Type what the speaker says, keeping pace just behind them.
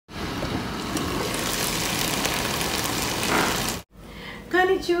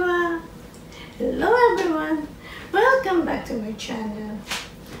Konnichiwa! Hello everyone! Welcome back to my channel.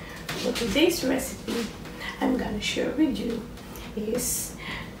 For today's recipe, I'm gonna share with you is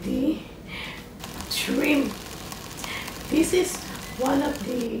the shrimp. This is one of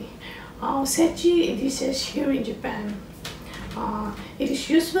the Osechi dishes here in Japan. It is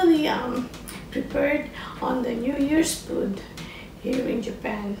usually prepared on the New Year's food here in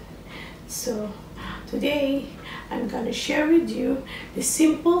Japan. So today I'm gonna share with you the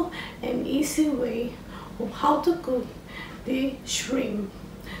simple and easy way of how to cook the shrimp.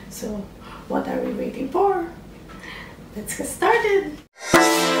 So what are we waiting for? Let's get started.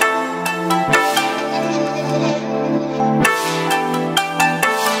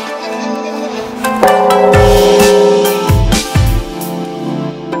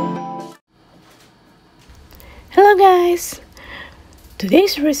 Hello guys!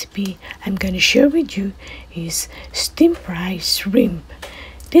 Today's recipe I'm gonna share with you is steam-fried shrimp.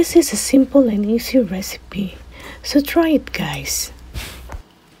 This is a simple and easy recipe, so try it guys.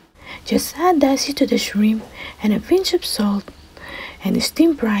 Just add dashi to the shrimp and a pinch of salt and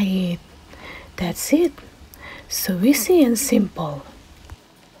steam fry it. That's it. So easy and simple.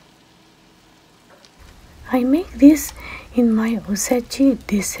 I make this in my Osechi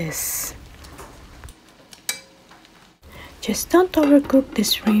dishes. Just don't overcook the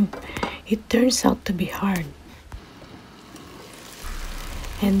shrimp, it turns out to be hard.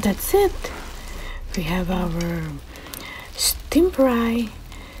 And that's it. We have our steam-fried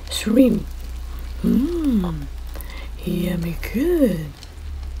shrimp. Yummy good.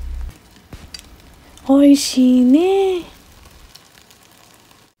 Oishii ne.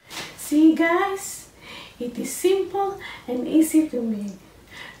 See guys, it is simple and easy to make.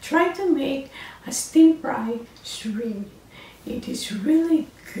 Try to make a steam-fried shrimp. It is really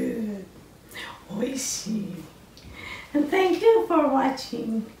good. Oishii. And thank you for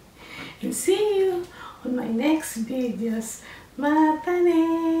watching. And see you on my next videos. Mata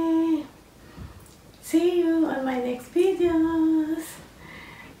ne. See you on my next videos.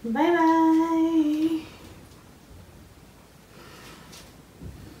 Bye bye.